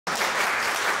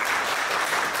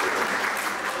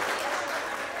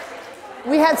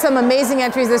We had some amazing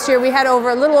entries this year. We had a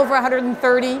little over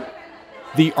 130.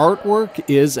 The artwork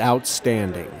is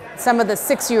outstanding. Some of the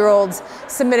 6-year-olds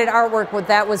submitted artwork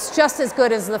that was just as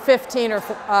good as the 15 or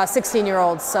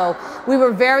 16-year-olds. So we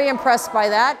were very impressed by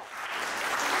that.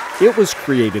 It was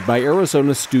created by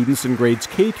Arizona students in grades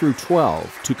K through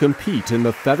 12 to compete in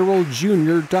the Federal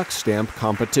Junior Duck Stamp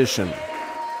Competition.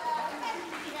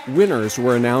 Winners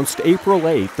were announced April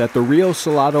 8th at the Rio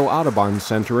Salado Audubon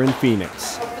Center in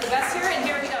Phoenix.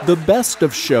 The best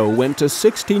of show went to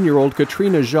 16-year-old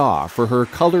Katrina Jaw for her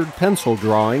colored pencil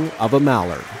drawing of a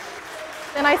mallard.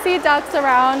 And I see ducks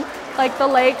around like the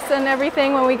lakes and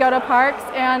everything when we go to parks,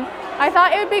 and I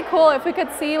thought it would be cool if we could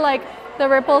see like the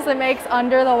ripples it makes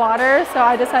under the water, so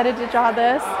I decided to draw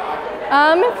this.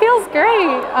 It feels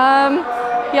great.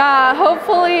 Yeah,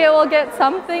 hopefully it will get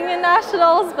something in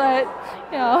nationals, but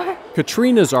you know.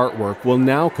 Katrina's artwork will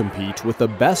now compete with the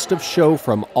best of show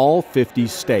from all 50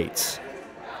 states.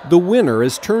 The winner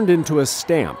is turned into a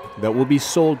stamp that will be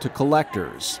sold to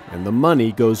collectors, and the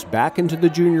money goes back into the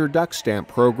Junior Duck Stamp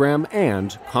program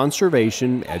and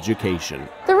conservation education.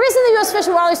 The reason the U.S. Fish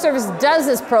and Wildlife Service does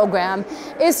this program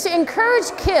is to encourage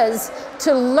kids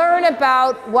to learn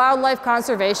about wildlife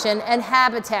conservation and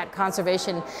habitat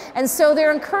conservation. And so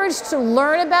they're encouraged to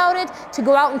learn about it, to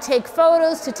go out and take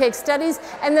photos, to take studies,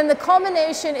 and then the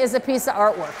culmination is a piece of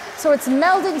artwork. So it's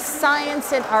melding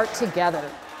science and art together.